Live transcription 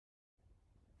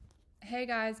Hey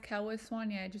guys, Kel with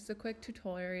Sonia. Just a quick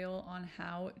tutorial on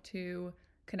how to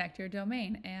connect your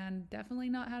domain, and definitely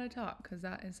not how to talk, because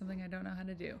that is something I don't know how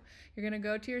to do. You're going to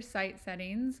go to your site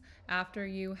settings after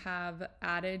you have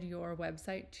added your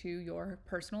website to your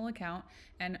personal account,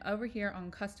 and over here on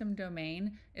custom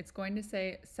domain, it's going to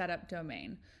say set up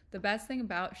domain. The best thing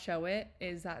about Showit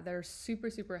is that they're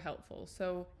super helpful.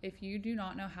 So if you do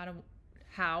not know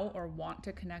how or want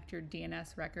to connect your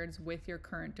DNS records with your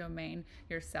current domain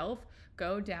yourself,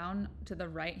 go down to the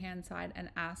right hand side and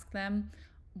ask them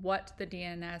what the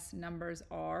DNS numbers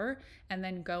are, and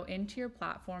then go into your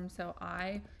platform. So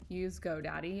I use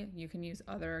GoDaddy. You can use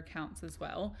other accounts as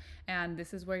well. And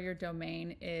this is where your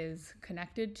domain is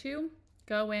connected to.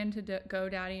 Go into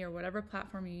GoDaddy or whatever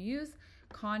platform you use,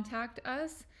 contact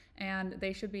us, and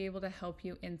they should be able to help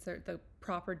you insert the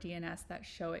proper DNS that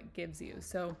Showit gives you.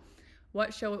 So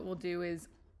what Showit will do is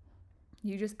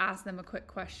you just ask them a quick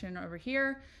question over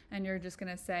here, and you're just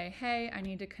gonna say, hey, I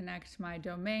need to connect my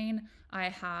domain. I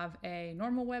have a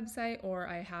normal website, or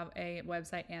I have a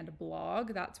website and a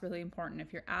blog. That's really important.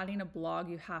 If you're adding a blog,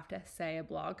 you have to say a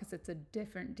blog because it's a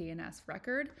different DNS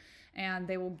record, and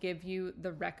they will give you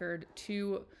the record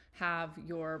to have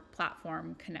your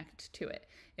platform connect to it.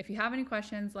 If you have any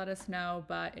questions, let us know,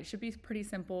 but it should be pretty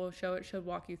simple. Showit should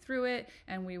walk you through it,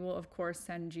 and we will, of course,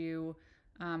 send you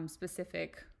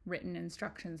specific written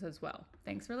instructions as well.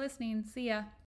 Thanks for listening. See ya.